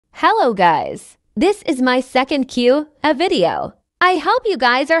Hello guys, this is my second a video. I hope you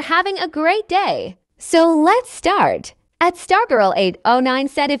guys are having a great day. So let's start. At Stargirl809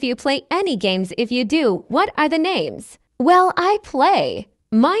 said if you play any games, if you do, what are the names? Well, I play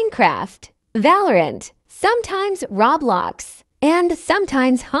Minecraft, Valorant, sometimes Roblox, and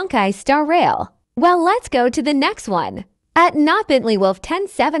sometimes Honkai Star Rail. Well, let's go to the next one. At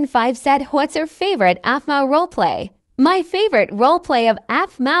NotBentleyWolf1075 said what's her favorite AFMA roleplay? My favorite roleplay of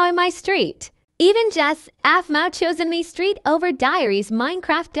AFMA in my street. Even Jess AFMA chosen me street over Diaries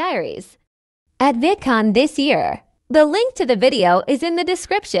Minecraft Diaries. At VidCon this year. The link to the video is in the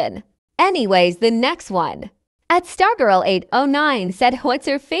description. Anyways, the next one. At Stargirl809 said what's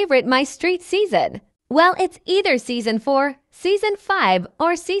her favorite My Street season? Well, it's either Season 4, Season 5,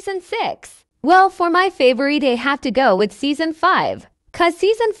 or Season 6. Well, for my favorite, I have to go with Season 5, cause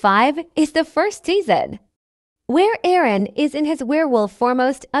Season 5 is the first season, where Aaron is in his werewolf form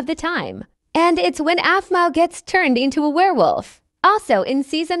most of the time. And it's when AFMA gets turned into a werewolf. Also, in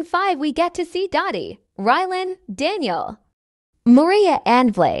Season 5, we get to see Dottie, Rylan, Daniel, Maria,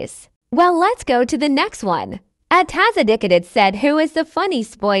 and Blaze. Well, let's go to the next one. At Tazadicadid said who is the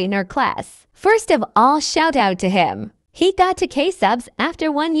funniest boy in her class. First of all, shout out to him. He got to K-subs after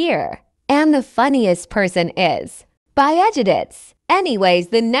 1 year. And the funniest person is Biagidits. Anyways,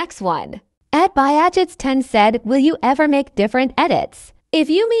 the next one. At Biagits10 said, will you ever make different edits? If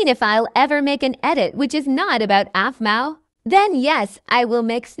you mean if I'll ever make an edit which is not about AFMA, then yes, I will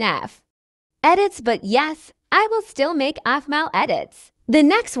make snaf edits, but yes, I will still make AFMA edits. The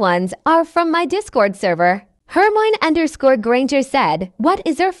next ones are from my Discord server. Hermione_Granger said, what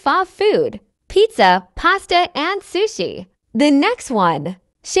is her fav food? Pizza, pasta, and sushi. The next one.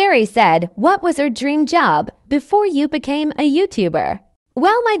 Sherry said, what was her dream job before you became a YouTuber?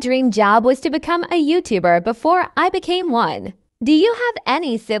 Well, my dream job was to become a YouTuber before I became one. Do you have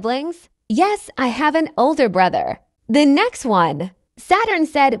any siblings? Yes, I have an older brother. The next one. Saturn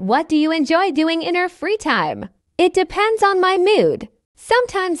said, what do you enjoy doing in her free time? It depends on my mood.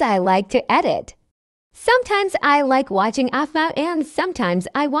 Sometimes I like to edit. Sometimes I like watching AFMA, and sometimes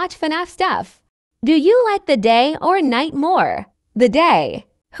I watch FNAF stuff. Do you like the day or night more? The day.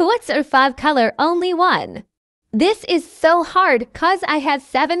 What's her fav color? Only one. This is so hard cause I have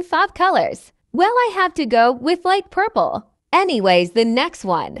 7 fav colors. Well, I have to go with light purple. Anyways, the next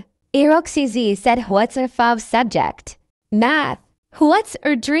one. EroxyZ said what's her fav subject? Math. What's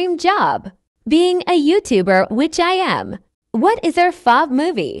her dream job? Being a YouTuber, which I am. What is her fav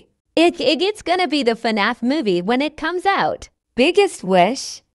movie? It's gonna be the FNAF movie when it comes out. Biggest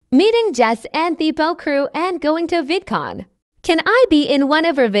wish? Meeting Jess and the Bo crew and going to VidCon. Can I be in one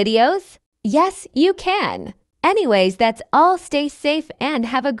of her videos? Yes, you can. Anyways, that's all. Stay safe and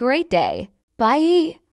have a great day. Bye.